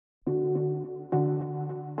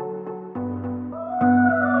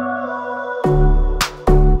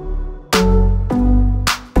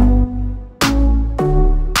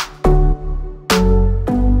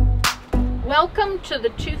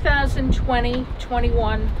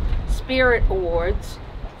2020-21 Spirit Awards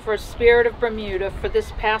for Spirit of Bermuda for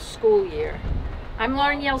this past school year. I'm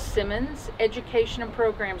Lauren Yale Simmons, Education and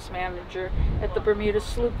Programs Manager at the Bermuda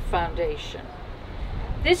Sloop Foundation.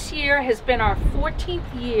 This year has been our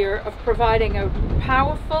 14th year of providing a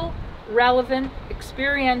powerful, relevant,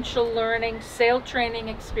 experiential learning, sail training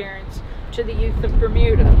experience to the youth of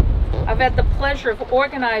Bermuda. I've had the pleasure of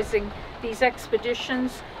organizing these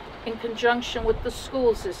expeditions in conjunction with the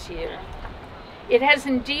schools this year. It has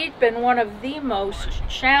indeed been one of the most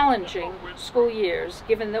challenging school years,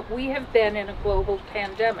 given that we have been in a global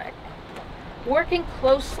pandemic. Working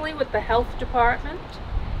closely with the health department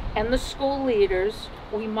and the school leaders,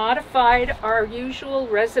 we modified our usual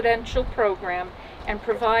residential program and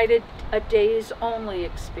provided a days-only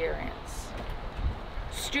experience.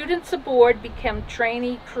 Students aboard became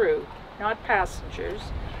trainee crew, not passengers,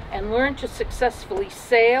 and learned to successfully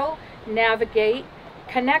sail, navigate,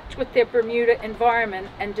 connect with their Bermuda environment,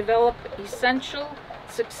 and develop essential,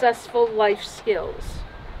 successful life skills.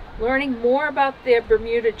 Learning more about their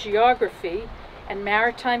Bermuda geography and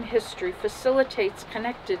maritime history facilitates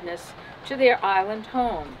connectedness to their island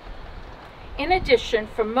home. In addition,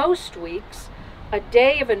 for most weeks, a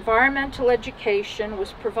day of environmental education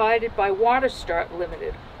was provided by WaterStart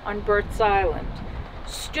Limited on Burt's Island.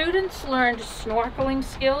 Students learned snorkeling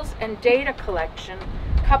skills and data collection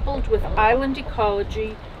coupled with island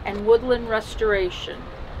ecology and woodland restoration.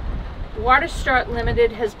 WaterStart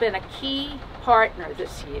Limited has been a key partner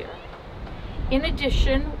this year. In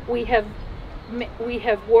addition, we have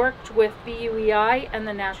worked with BUEI and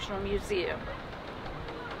the National Museum.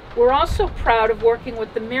 We're also proud of working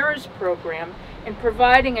with the Mirrors program in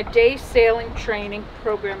providing a day sailing training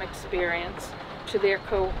program experience to their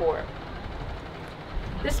cohort.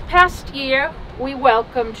 This past year, we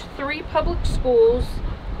welcomed 3 public schools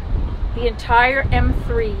the entire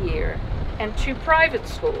M3 year and 2 private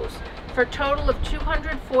schools for a total of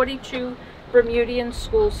 242 Bermudian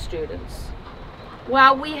school students.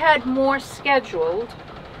 While we had more scheduled,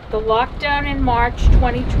 the lockdown in March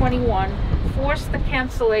 2021 forced the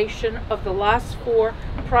cancellation of the last 4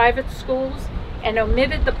 private schools and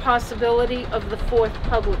omitted the possibility of the 4th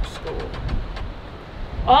public school.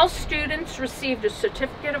 All students received a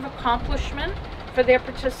certificate of accomplishment for their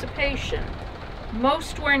participation.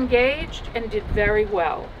 Most were engaged and did very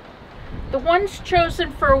well. The ones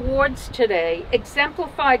chosen for awards today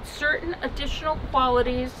exemplified certain additional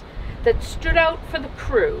qualities that stood out for the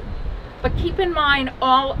crew, but keep in mind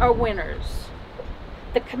all are winners.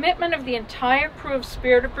 The commitment of the entire crew of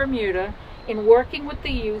Spirit of Bermuda in working with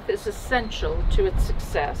the youth is essential to its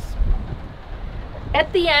success.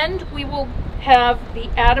 At the end, we will have the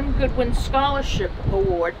Adam Goodwin Scholarship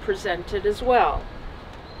Award presented as well.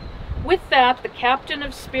 With that, the captain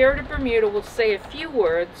of Spirit of Bermuda will say a few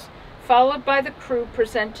words, followed by the crew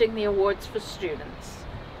presenting the awards for students.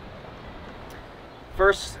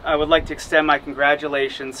 First, I would like to extend my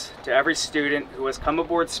congratulations to every student who has come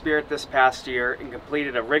aboard Spirit this past year and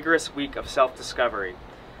completed a rigorous week of self-discovery.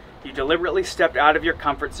 You deliberately stepped out of your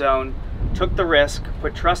comfort zone, took the risk,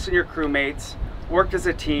 put trust in your crewmates, worked as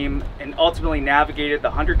a team, and ultimately navigated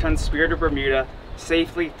the 100-ton Spirit of Bermuda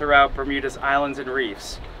safely throughout Bermuda's islands and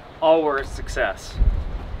reefs. All were a success.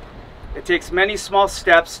 It takes many small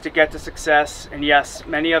steps to get to success, and yes,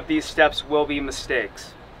 many of these steps will be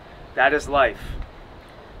mistakes. That is life.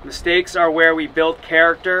 Mistakes are where we build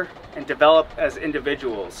character and develop as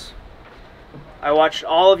individuals. I watched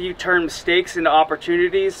all of you turn mistakes into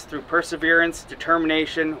opportunities through perseverance,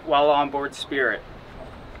 determination while on board Spirit.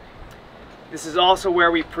 This is also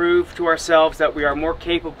where we prove to ourselves that we are more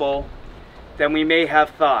capable than we may have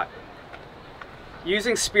thought.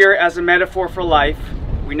 Using Spirit as a metaphor for life,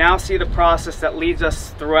 we now see the process that leads us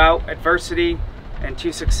throughout adversity and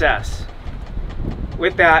to success.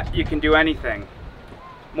 With that, you can do anything.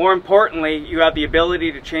 More importantly, you have the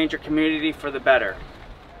ability to change your community for the better.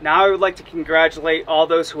 Now I would like to congratulate all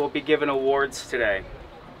those who will be given awards today.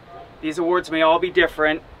 These awards may all be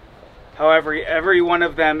different. However, every one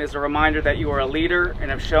of them is a reminder that you are a leader and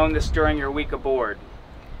have shown this during your week aboard.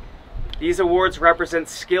 These awards represent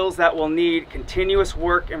skills that will need continuous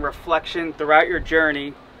work and reflection throughout your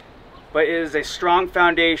journey, but it is a strong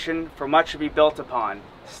foundation for much to be built upon.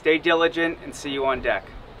 Stay diligent and see you on deck.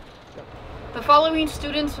 The following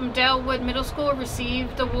students from Dalewood Middle School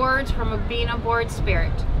received awards from being aboard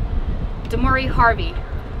Spirit: Demori Harvey,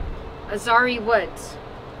 Azari Woods,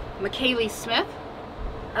 McKaylee Smith,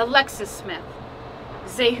 Alexis Smith,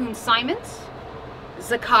 Zehun Simons,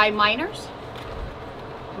 Zakai Miners,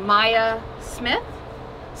 Maya Smith,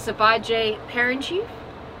 Sabaje Parenchief,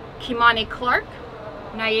 Kimani Clark,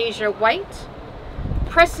 Nyasia White,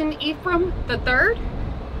 Preston Ephraim III,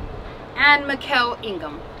 and Mikkel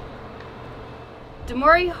Ingham.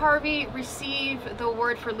 Demori Harvey received the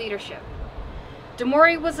award for leadership.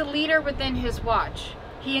 Demori was a leader within his watch.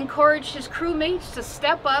 He encouraged his crewmates to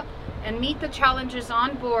step up and meet the challenges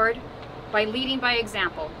on board by leading by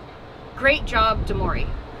example. Great job, Demori.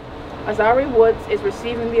 Azari Woods is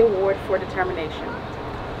receiving the award for determination.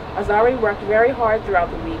 Azari worked very hard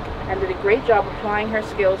throughout the week and did a great job applying her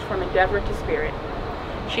skills from endeavor to spirit.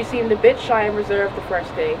 She seemed a bit shy and reserved the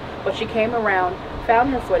first day, but she came around,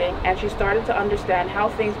 found her footing, and she started to understand how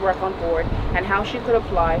things work on board and how she could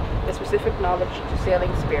apply the specific knowledge to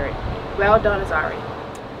sailing spirit. Well done, Azari.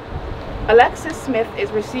 Alexis Smith is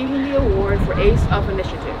receiving the award for Ace of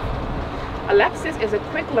Initiative. Alexis is a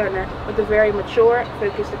quick learner with a very mature,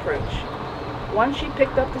 focused approach. Once she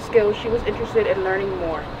picked up the skills, she was interested in learning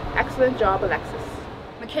more. Excellent job, Alexis.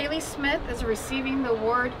 McKaylee Smith is receiving the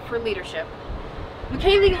award for leadership.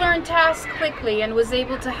 McKaylee learned tasks quickly and was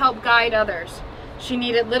able to help guide others. She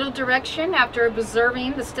needed little direction after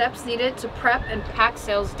observing the steps needed to prep and pack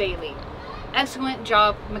sails daily. Excellent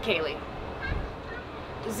job, McKaylee.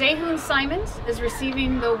 Zehun Simons is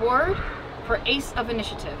receiving the award for Ace of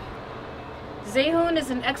Initiative. Zehun is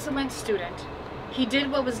an excellent student. He did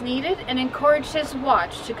what was needed and encouraged his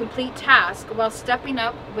watch to complete tasks while stepping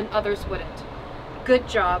up when others wouldn't. Good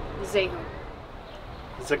job, Zehun.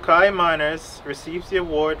 Zakai Miners receives the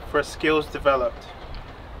award for skills developed.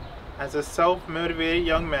 As a self-motivated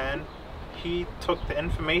young man, he took the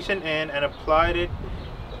information in and applied it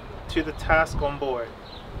to the task on board.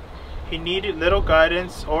 He needed little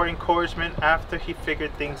guidance or encouragement after he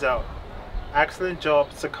figured things out. Excellent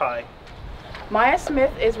job, Zakai. Maya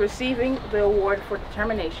Smith is receiving the award for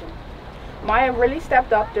determination. Maya really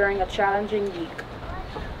stepped up during a challenging week.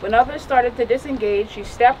 When others started to disengage, she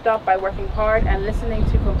stepped up by working hard and listening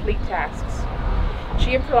to complete tasks.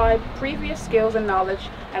 She applied previous skills and knowledge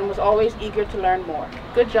and was always eager to learn more.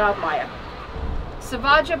 Good job, Maya.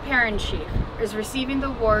 Savaja Paranchief is receiving the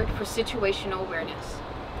award for situational awareness.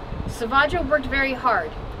 Savaja worked very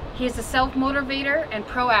hard. He is a self-motivator and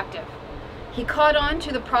proactive. He caught on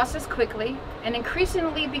to the process quickly and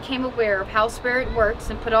increasingly became aware of how spirit works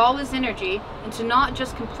and put all his energy into not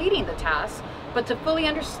just completing the task, but to fully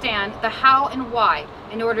understand the how and why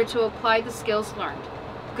in order to apply the skills learned.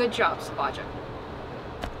 Good job, Savaja.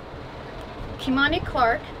 Kimani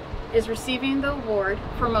Clark is receiving the award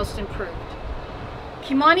for Most Improved.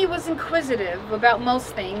 Kimani was inquisitive about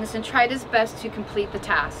most things and tried his best to complete the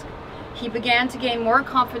task. He began to gain more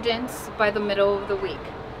confidence by the middle of the week.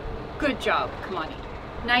 Good job, Kimani.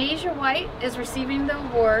 Naisha White is receiving the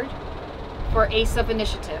award for Ace of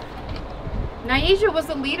Initiative. Naisha was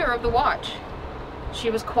the leader of the watch. She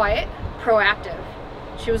was quiet, proactive.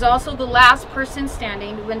 She was also the last person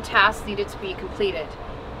standing when tasks needed to be completed.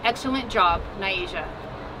 Excellent job, Naisha.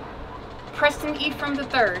 Preston Ephraim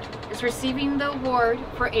III is receiving the award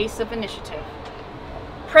for Ace of Initiative.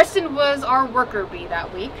 Preston was our worker bee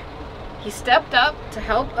that week. He stepped up to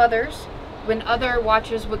help others when other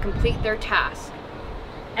watchers would complete their task.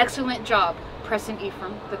 Excellent job, Preston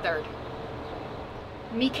Ephraim III.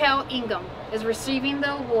 Mikkel Ingham is receiving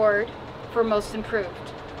the award for Most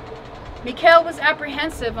Improved. Mikkel was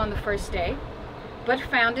apprehensive on the first day, but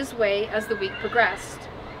found his way as the week progressed.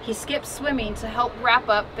 He skipped swimming to help wrap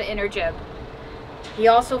up the inner jib. He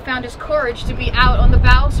also found his courage to be out on the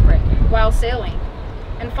bowsprit while sailing.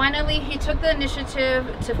 And finally, he took the initiative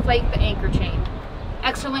to flake the anchor chain.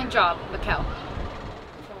 Excellent job, Mikkel.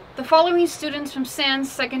 The following students from Sands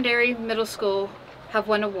Secondary Middle School have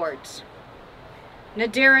won awards.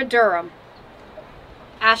 Nadira Durham,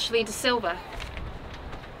 Ashley De Silva,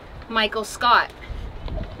 Michael Scott,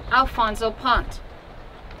 Alfonso Pont,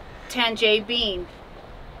 Tanjay Bean,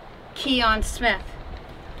 Keon Smith,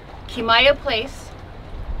 Kimaya Place,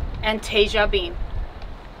 and Teja Bean.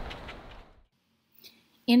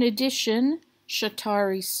 In addition,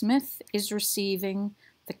 Shatari Smith is receiving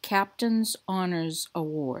the Captain's Honors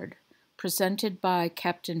Award, presented by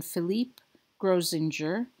Captain Philippe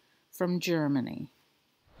Grosinger from Germany.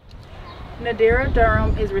 Nadira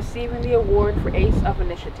Durham is receiving the award for Ace of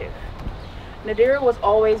Initiative. Nadira was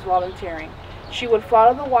always volunteering. She would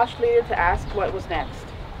follow the watch leader to ask what was next.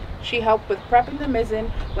 She helped with prepping the mizzen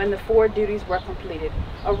when the forward duties were completed.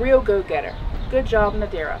 A real go-getter. Good job,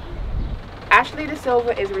 Nadira. Ashley De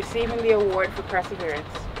Silva is receiving the award for perseverance.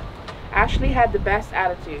 Ashley had the best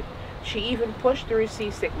attitude. She even pushed through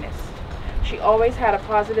seasickness. She always had a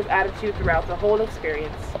positive attitude throughout the whole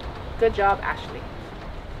experience. Good job, Ashley.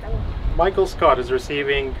 Michael Scott is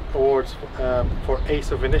receiving awards for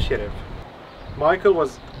Ace of Initiative. Michael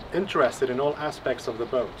was interested in all aspects of the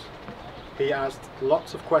boat. He asked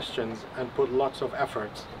lots of questions and put lots of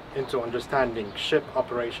effort into understanding ship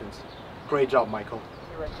operations. Great job, Michael.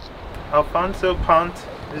 Alfonso Pont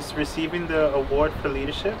is receiving the award for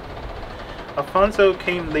leadership. Alfonso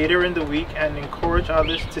came later in the week and encouraged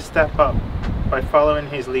others to step up by following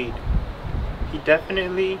his lead. He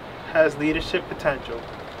definitely has leadership potential.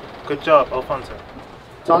 Good job, Alfonso.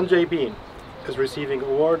 Tanjay Bean is receiving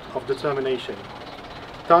award of determination.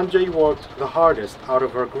 Tanjay worked the hardest out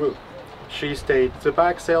of her group. She stayed to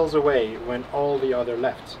back sails away when all the other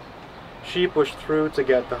left. She pushed through to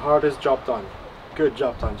get the hardest job done. Good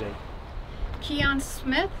job, Tanjay. Keon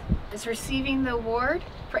Smith is receiving the award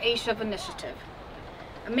for Ace of Initiative.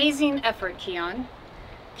 Amazing effort, Keon.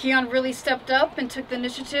 Keon really stepped up and took the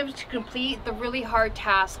initiative to complete the really hard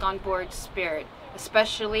task on board Spirit,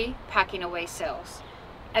 especially packing away sails.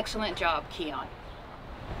 Excellent job, Keon.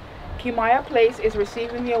 Kimaya Place is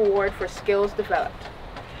receiving the award for skills developed.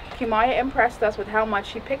 Kimaya impressed us with how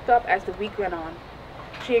much she picked up as the week went on.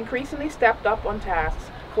 She increasingly stepped up on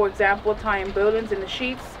tasks, for example, tying bowlines in the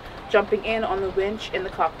sheets, jumping in on the winch in the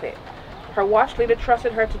cockpit. Her watch leader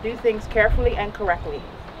trusted her to do things carefully and correctly.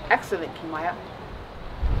 Excellent, Kimaya.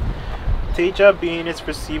 Teja Bean is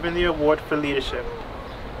receiving the award for leadership.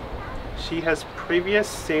 She has previous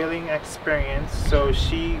sailing experience, so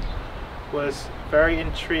she was very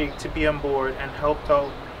intrigued to be on board and helped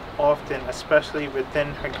out often, especially within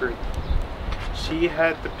her group. She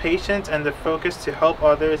had the patience and the focus to help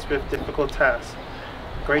others with difficult tasks.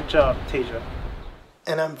 Great job, Teja.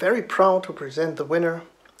 And I'm very proud to present the winner,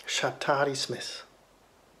 Shatari Smith.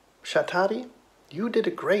 Shatari, you did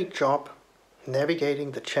a great job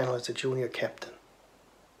navigating the channel as a junior captain.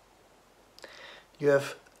 You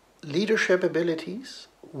have leadership abilities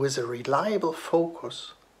with a reliable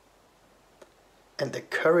focus and the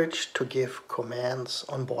courage to give commands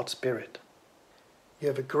on board Spirit. You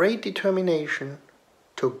have a great determination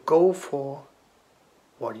to go for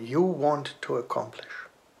what you want to accomplish.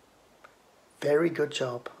 Very good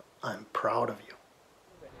job. I'm proud of you.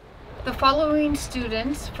 The following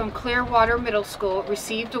students from Clearwater Middle School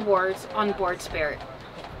received awards on board Spirit.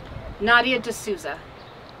 Nadia D'Souza,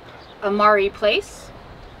 Amari Place,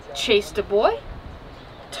 Chase DuBois,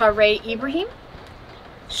 Tare Ibrahim,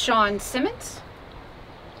 Sean Simmons,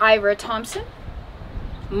 Ira Thompson,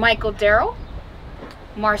 Michael Darrell,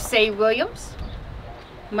 Marseille Williams,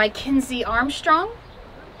 Mackenzie Armstrong,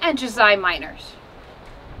 and Josiah Miners.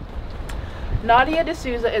 Nadia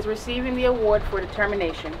D'Souza is receiving the award for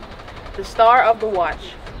determination, the star of the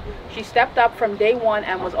watch. She stepped up from day one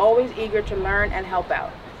and was always eager to learn and help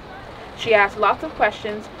out. She asked lots of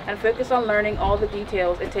questions and focused on learning all the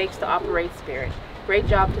details it takes to operate Spirit. Great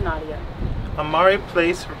job to Nadia. Amari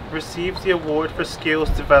Place receives the award for skills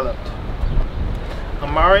developed.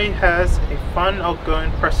 Amari has a fun,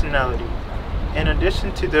 outgoing personality. In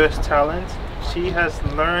addition to those talents, she has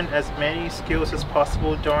learned as many skills as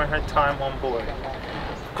possible during her time on board.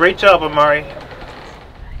 Great job, Amari.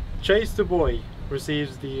 Chase DuBois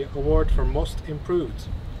receives the award for Most Improved.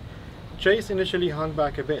 Chase initially hung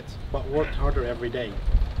back a bit, but worked harder every day.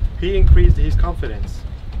 He increased his confidence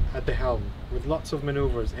at the helm with lots of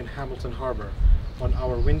maneuvers in Hamilton Harbor on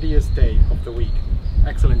our windiest day of the week.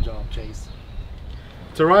 Excellent job, Chase.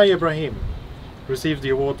 Tarai Ibrahim received the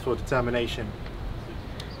award for determination.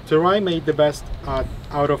 Tarai made the best out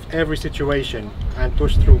of every situation and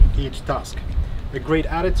pushed through each task. A great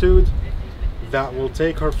attitude that will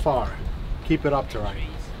take her far. Keep it up, Tarai.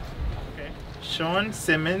 Sean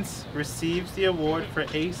Simmons receives the award for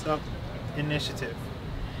Ace of Initiative.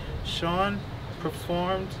 Sean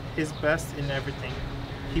performed his best in everything.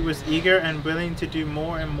 He was eager and willing to do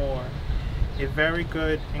more and more. A very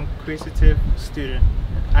good, inquisitive student.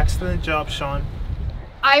 Excellent job, Sean.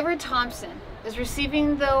 Ira Thompson is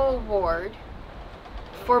receiving the award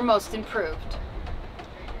for Most Improved.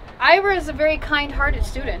 Ira is a very kind-hearted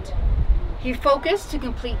student. He focused to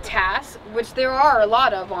complete tasks, which there are a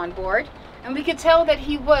lot of on board, and we could tell that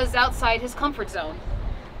he was outside his comfort zone.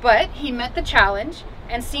 But he met the challenge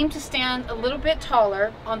and seemed to stand a little bit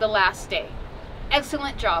taller on the last day.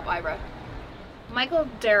 Excellent job, Ira. Michael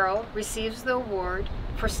Darrell receives the award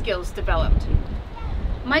for skills developed.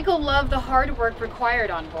 Michael loved the hard work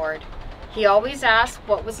required on board. He always asked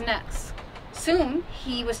what was next. Soon,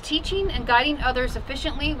 he was teaching and guiding others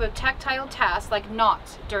efficiently with tactile tasks like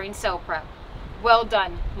knots during sail prep. Well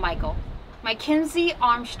done, Michael. Mackenzie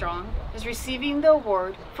Armstrong is receiving the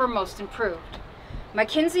award for Most Improved.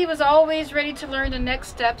 Mackenzie was always ready to learn the next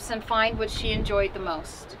steps and find what she enjoyed the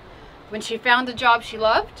most. When she found a job she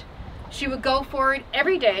loved, she would go for it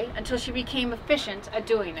every day until she became efficient at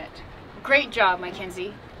doing it. Great job,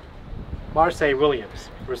 Mackenzie. Marseille Williams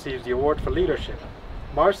receives the award for leadership.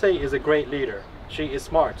 Marseille is a great leader. She is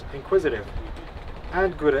smart, inquisitive,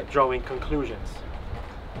 and good at drawing conclusions.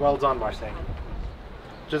 Well done, Marseille.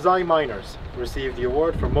 Josiah Miners received the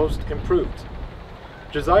award for most improved.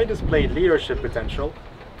 Josiah displayed leadership potential.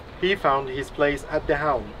 He found his place at the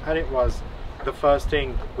helm, and it was the first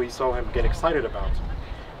thing we saw him get excited about.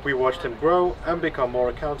 We watched him grow and become more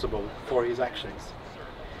accountable for his actions.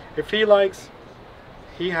 If he likes,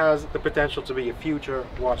 he has the potential to be a future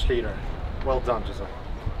watch leader. Well done, Josiah.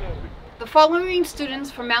 The following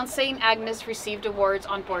students from Mount St. Agnes received awards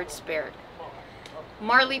on board Spirit.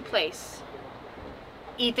 Marley Place,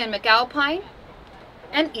 Ethan McAlpine,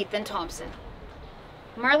 and Ethan Thompson.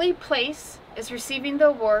 Marley Place is receiving the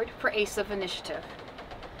award for Ace of Initiative.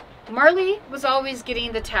 Marley was always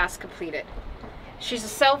getting the task completed. She's a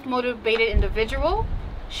self-motivated individual.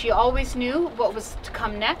 She always knew what was to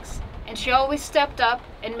come next, and she always stepped up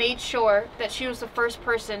and made sure that she was the first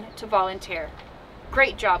person to volunteer.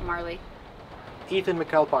 Great job, Marley. Ethan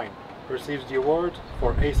McAlpine receives the award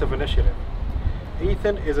for Ace of Initiative.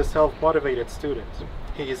 Ethan is a self-motivated student.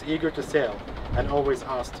 He is eager to sail and always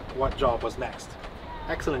asked what job was next.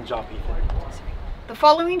 Excellent job, Ethan. The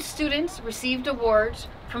following students received awards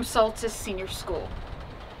from Solstice Senior School.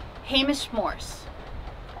 Hamish Morse,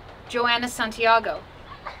 Joanna Santiago,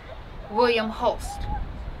 William Holst,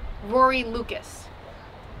 Rory Lucas,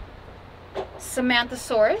 Samantha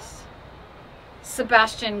Soros,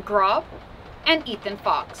 Sebastian Grob, and Ethan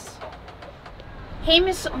Fox.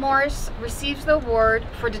 Hamish Morris receives the award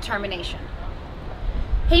for determination.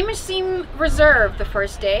 Hamish seemed reserved the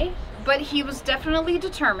first day, but he was definitely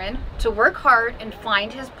determined to work hard and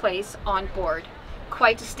find his place on board.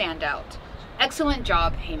 Quite a standout. Excellent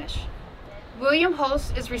job, Hamish. William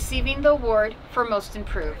Holst is receiving the award for most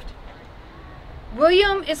improved.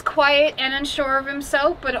 William is quiet and unsure of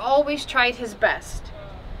himself, but always tried his best.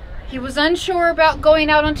 He was unsure about going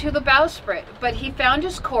out onto the bowsprit, but he found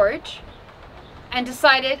his courage and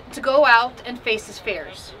decided to go out and face his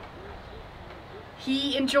fears.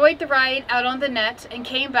 He enjoyed the ride out on the net and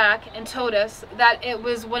came back and told us that it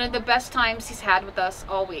was one of the best times he's had with us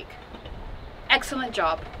all week. Excellent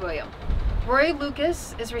job, William. Rory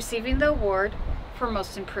Lucas is receiving the award for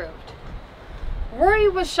most improved. Rory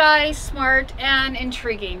was shy, smart, and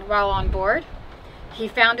intriguing while on board. He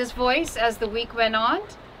found his voice as the week went on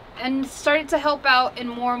and started to help out in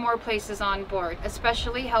more and more places on board,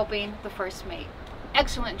 especially helping the first mate.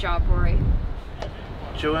 Excellent job, Rory.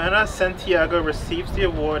 Joanna Santiago receives the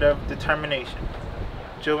award of determination.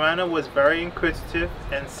 Joanna was very inquisitive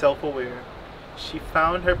and self-aware. She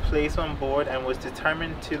found her place on board and was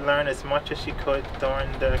determined to learn as much as she could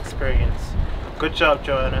during the experience. Good job,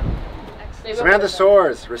 Joanna. Samantha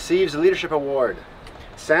Soares receives the Leadership Award.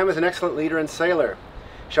 Sam is an excellent leader and sailor.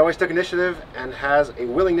 She always took initiative and has a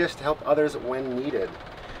willingness to help others when needed.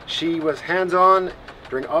 She was hands-on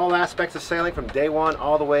during all aspects of sailing from day one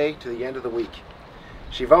all the way to the end of the week.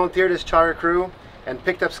 She volunteered as charter crew and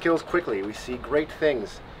picked up skills quickly. We see great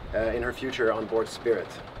things in her future on board Spirit.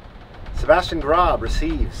 Sebastian Grob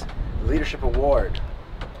receives the Leadership Award.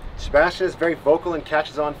 Sebastian is very vocal and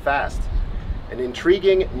catches on fast. An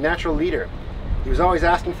intriguing, natural leader. He was always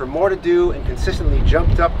asking for more to do and consistently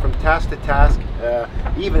jumped up from task to task,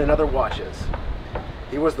 even in other watches.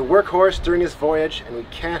 He was the workhorse during his voyage, and we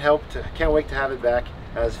can't wait to have it back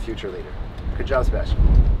as future leader. Good job,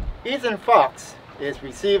 Sebastian. Ethan Fox is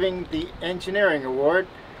receiving the Engineering Award.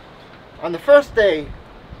 On the first day,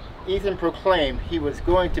 Ethan proclaimed he was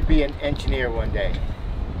going to be an engineer one day.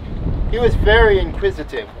 He was very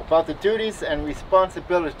inquisitive about the duties and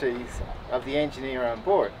responsibilities of the engineer on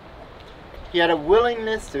board. He had a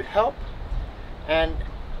willingness to help and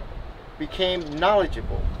became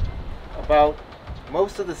knowledgeable about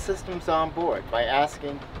most of the systems on board by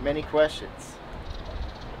asking many questions.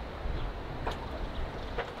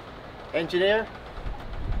 Engineer,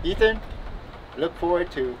 Ethan, look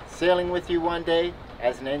forward to sailing with you one day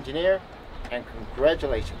as an engineer, and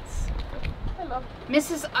congratulations. Hello.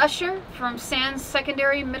 Mrs. Usher from Sands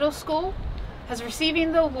Secondary Middle School is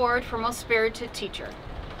receiving the award for most spirited teacher.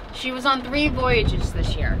 She was on 3 voyages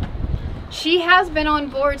this year. She has been on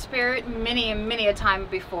board Spirit many a time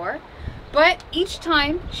before, but each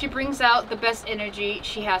time she brings out the best energy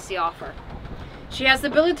she has to offer. She has the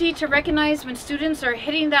ability to recognize when students are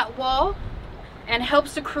hitting that wall and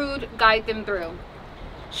helps the crew guide them through.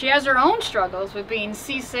 She has her own struggles with being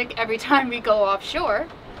seasick every time we go offshore,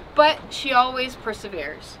 but she always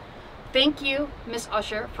perseveres. Thank you, Miss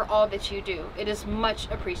Usher, for all that you do. It is much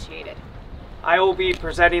appreciated. I will be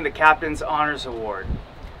presenting the Captain's Honors Award.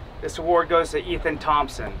 This award goes to Ethan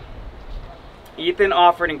Thompson. Ethan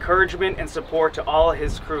offered encouragement and support to all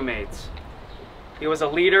his crewmates. He was a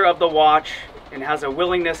leader of the watch and has a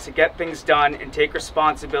willingness to get things done and take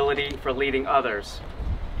responsibility for leading others.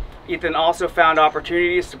 Ethan also found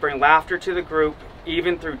opportunities to bring laughter to the group,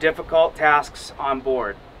 even through difficult tasks on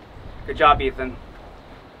board. Good job, Ethan.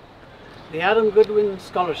 The Adam Goodwin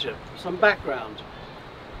Scholarship. Some background.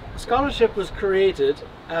 The scholarship was created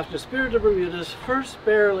after Spirit of Bermuda's first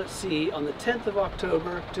burial at sea on the 10th of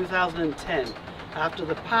October 2010, after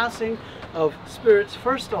the passing of Spirit's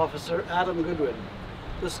first officer, Adam Goodwin.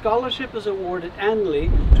 The scholarship is awarded annually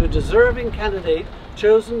to a deserving candidate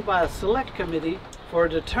chosen by a select committee for a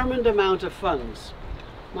determined amount of funds.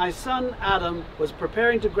 My son Adam was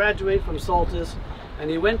preparing to graduate from Saltus, and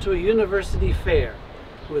he went to a university fair.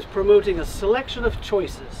 He was promoting a selection of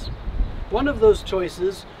choices. One of those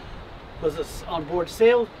choices was on board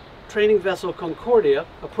sail training vessel Concordia,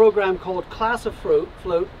 a program called Class of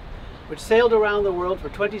Float, which sailed around the world for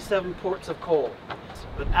 27 ports of call.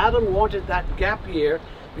 But Adam wanted that gap year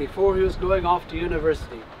before he was going off to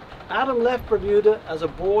university. Adam left Bermuda as a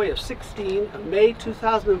boy of 16 in May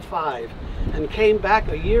 2005 and came back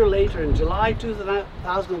a year later in July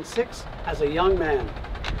 2006 as a young man.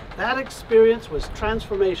 That experience was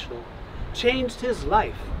transformational, changed his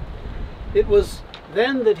life. It was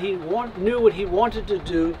then that he knew what he wanted to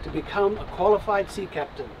do to become a qualified sea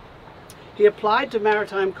captain. He applied to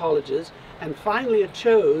maritime colleges and finally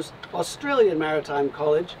chose Australian Maritime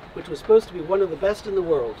College, which was supposed to be one of the best in the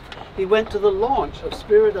world. He went to the launch of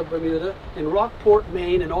Spirit of Bermuda in Rockport,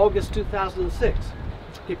 Maine in August 2006.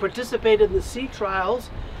 He participated in the sea trials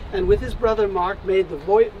and with his brother Mark made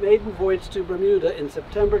the maiden voyage to Bermuda in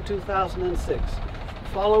September 2006.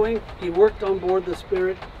 Following, he worked on board the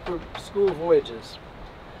Spirit for school voyages.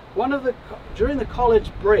 During the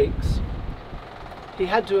college breaks, he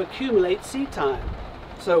had to accumulate sea time.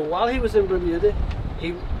 So while he was in Bermuda,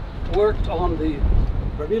 he worked on the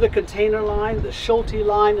Bermuda Container Line, the Schulte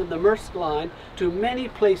Line, and the Maersk Line to many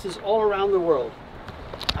places all around the world.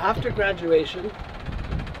 After graduation,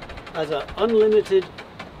 as an unlimited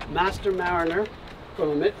master mariner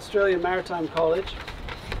from Australian Maritime College,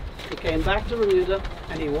 he came back to Bermuda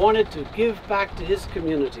and he wanted to give back to his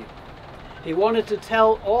community. He wanted to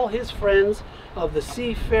tell all his friends of the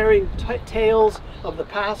seafaring tales of the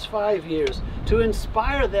past 5 years, to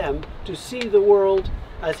inspire them to see the world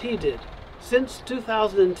as he did. Since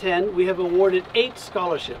 2010, we have awarded 8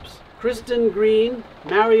 scholarships. Kristen Green,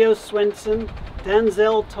 Mario Swenson,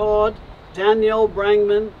 Denzel Todd, Danielle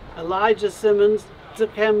Brangman, Elijah Simmons,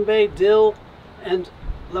 Dikembe Dill, and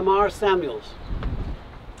Lamar Samuels.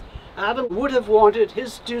 Adam would have wanted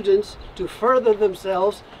his students to further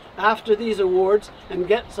themselves after these awards and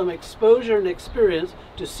get some exposure and experience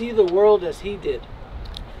to see the world as he did.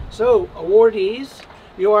 So, awardees,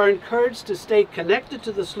 you are encouraged to stay connected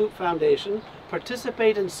to the Sloop Foundation,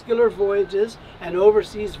 participate in Skiller voyages and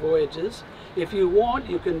overseas voyages. If you want,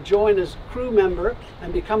 you can join as crew member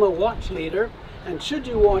and become a watch leader. And should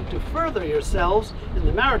you want to further yourselves in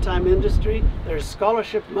the maritime industry, there is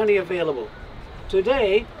scholarship money available.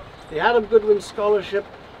 Today, the Adam Goodwin Scholarship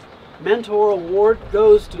Mentor Award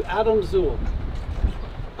goes to Adam Zuhl,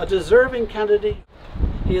 a deserving candidate.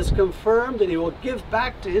 He has confirmed that he will give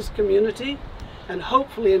back to his community and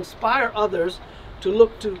hopefully inspire others to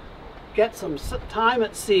look to get some time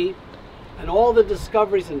at sea and all the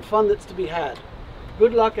discoveries and fun that's to be had.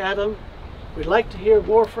 Good luck, Adam. We'd like to hear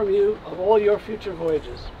more from you of all your future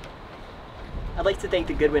voyages. I'd like to thank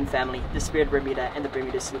the Goodwin family, the Spirit of Bermuda, and the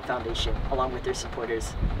Bermuda Sloop Foundation, along with their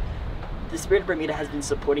supporters. The Spirit of Bermuda has been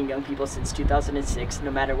supporting young people since 2006,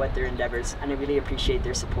 no matter what their endeavors, and I really appreciate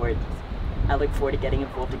their support. I look forward to getting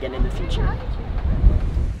involved again in the future.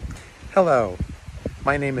 Hello,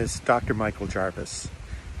 my name is Dr. Michael Jarvis.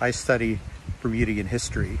 I study Bermudian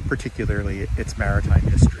history, particularly its maritime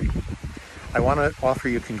history. I want to offer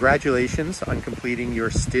you congratulations on completing your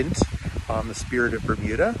stint on the Spirit of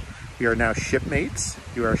Bermuda. We are now shipmates.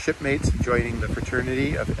 You are shipmates joining the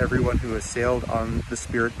fraternity of everyone who has sailed on the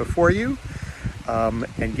Spirit before you,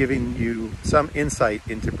 and giving you some insight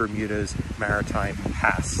into Bermuda's maritime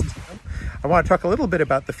past. I want to talk a little bit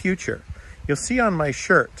about the future. You'll see on my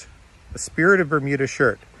shirt, a Spirit of Bermuda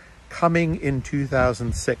shirt, coming in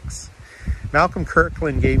 2006. Malcolm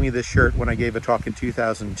Kirkland gave me this shirt when I gave a talk in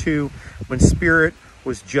 2002, when Spirit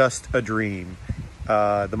was just a dream.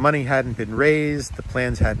 The money hadn't been raised, the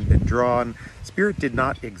plans hadn't been drawn. Spirit did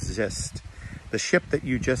not exist. The ship that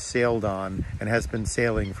you just sailed on and has been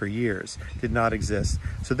sailing for years did not exist.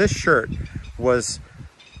 So this shirt was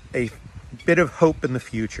a bit of hope in the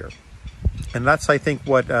future. And that's, I think,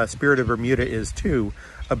 what Spirit of Bermuda is too,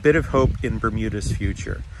 a bit of hope in Bermuda's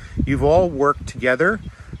future. You've all worked together,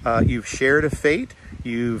 you've shared a fate,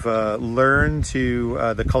 you've learned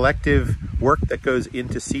to the collective work that goes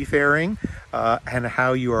into seafaring, and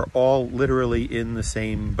how you are all literally in the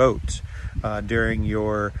same boat during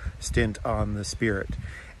your stint on the Spirit.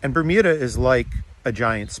 And Bermuda is like a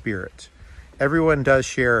giant spirit. Everyone does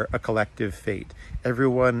share a collective fate.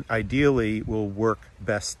 Everyone ideally will work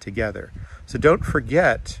best together. So don't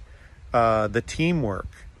forget the teamwork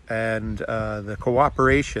and the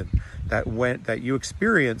cooperation that you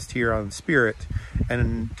experienced here on Spirit,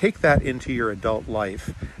 and take that into your adult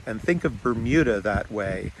life and think of Bermuda that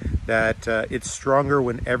way, that it's stronger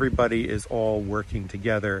when everybody is all working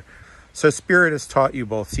together. So Spirit has taught you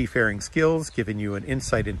both seafaring skills, given you an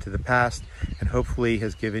insight into the past, and hopefully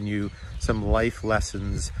has given you some life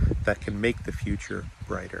lessons that can make the future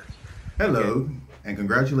brighter. Hello, and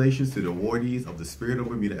congratulations to the awardees of the Spirit of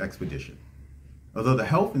Bermuda expedition. Although the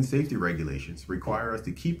health and safety regulations require us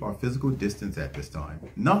to keep our physical distance at this time,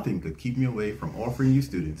 nothing could keep me away from offering you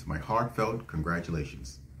students my heartfelt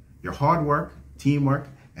congratulations. Your hard work, teamwork,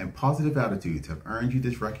 and positive attitudes have earned you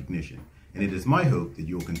this recognition, and it is my hope that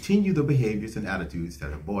you will continue the behaviors and attitudes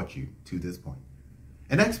that have brought you to this point.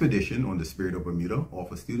 An expedition on the Spirit of Bermuda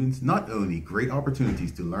offers students not only great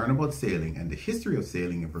opportunities to learn about sailing and the history of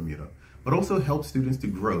sailing in Bermuda, but also helps students to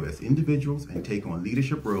grow as individuals and take on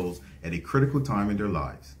leadership roles at a critical time in their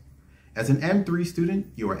lives. As an M3 student,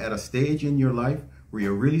 you are at a stage in your life where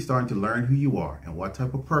you're really starting to learn who you are and what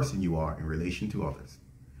type of person you are in relation to others.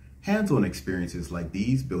 Hands-on experiences like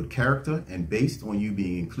these build character, and based on you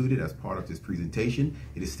being included as part of this presentation,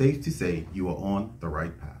 it is safe to say you are on the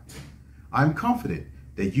right path. I'm confident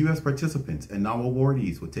that you as participants and now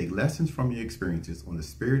awardees will take lessons from your experiences on the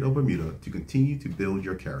Spirit of Bermuda to continue to build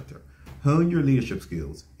your character, hone your leadership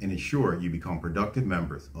skills, and ensure you become productive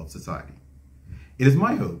members of society. It is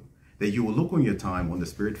my hope that you will look on your time on the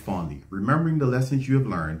Spirit fondly, remembering the lessons you have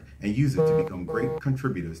learned, and use it to become great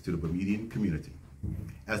contributors to the Bermudian community.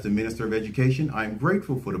 As the Minister of Education, I am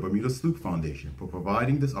grateful for the Bermuda Sloop Foundation for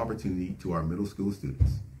providing this opportunity to our middle school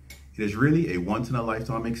students. It is really a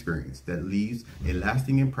once-in-a-lifetime experience that leaves a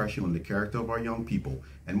lasting impression on the character of our young people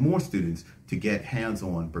and more students to get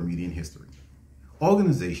hands-on Bermudian history.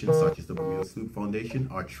 Organizations such as the Bermuda Sloop Foundation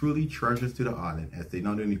are truly treasures to the island, as they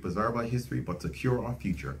not only preserve our history but secure our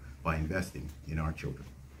future by investing in our children.